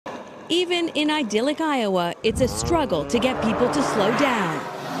Even in idyllic Iowa, it's a struggle to get people to slow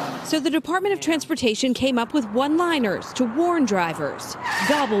down. So the Department of Transportation came up with one-liners to warn drivers.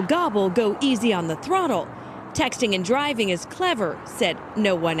 Gobble, gobble, go easy on the throttle. Texting and driving is clever, said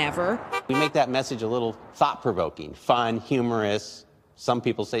no one ever. We make that message a little thought-provoking, fun, humorous. Some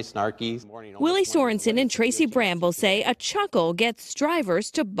people say snarky. Willie Sorensen and Tracy Bramble say a chuckle gets drivers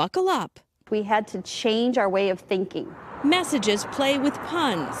to buckle up. We had to change our way of thinking. Messages play with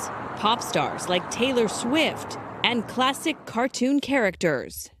puns. Pop stars like Taylor Swift and classic cartoon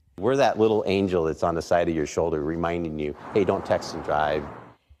characters. We're that little angel that's on the side of your shoulder reminding you, hey, don't text and drive.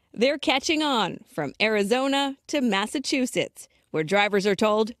 They're catching on from Arizona to Massachusetts, where drivers are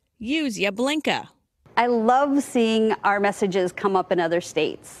told, use ya blinka. I love seeing our messages come up in other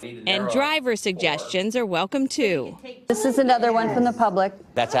states. And driver suggestions are welcome too. This is another one from the public.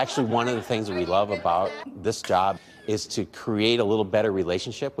 That's actually one of the things that we love about this job is to create a little better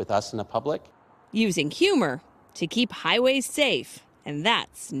relationship with us and the public. Using humor to keep highways safe, and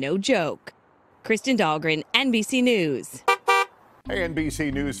that's no joke. Kristen Dahlgren, NBC News. Hey,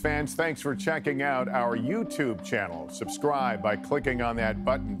 NBC News fans, thanks for checking out our YouTube channel. Subscribe by clicking on that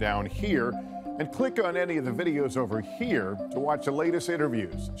button down here and click on any of the videos over here to watch the latest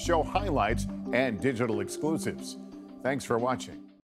interviews, show highlights, and digital exclusives. Thanks for watching.